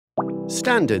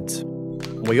Standards.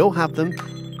 We all have them,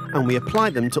 and we apply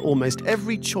them to almost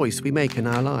every choice we make in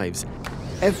our lives,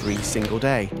 every single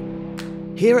day.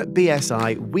 Here at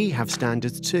BSI, we have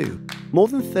standards too, more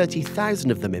than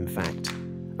 30,000 of them in fact,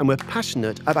 and we're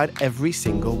passionate about every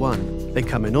single one. They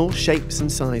come in all shapes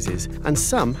and sizes, and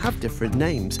some have different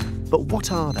names. But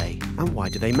what are they, and why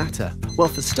do they matter? Well,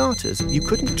 for starters, you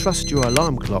couldn't trust your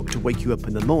alarm clock to wake you up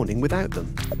in the morning without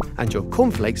them. And your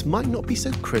cornflakes might not be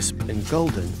so crisp and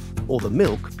golden, or the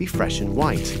milk be fresh and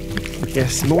white.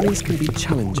 Yes, mornings can be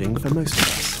challenging for most of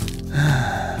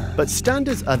us. But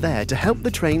standards are there to help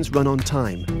the trains run on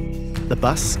time, the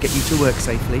bus get you to work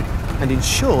safely, and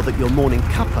ensure that your morning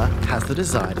cuppa has the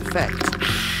desired effect.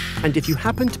 And if you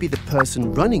happen to be the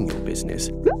person running your business,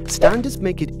 standards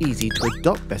make it easy to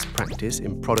adopt best practice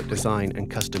in product design and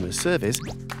customer service,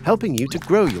 helping you to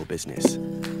grow your business.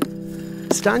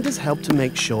 Standards help to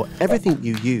make sure everything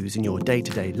you use in your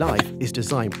day-to-day life is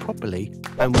designed properly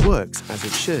and works as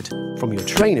it should, from your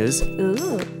trainers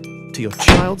to your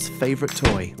child's favourite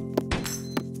toy.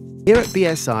 Here at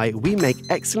BSI, we make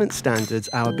excellent standards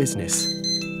our business.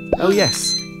 Oh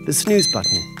yes, the snooze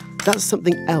button. That's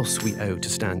something else we owe to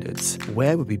standards.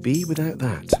 Where would we be without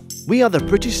that? We are the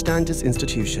British Standards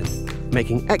Institution,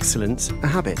 making excellence a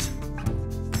habit.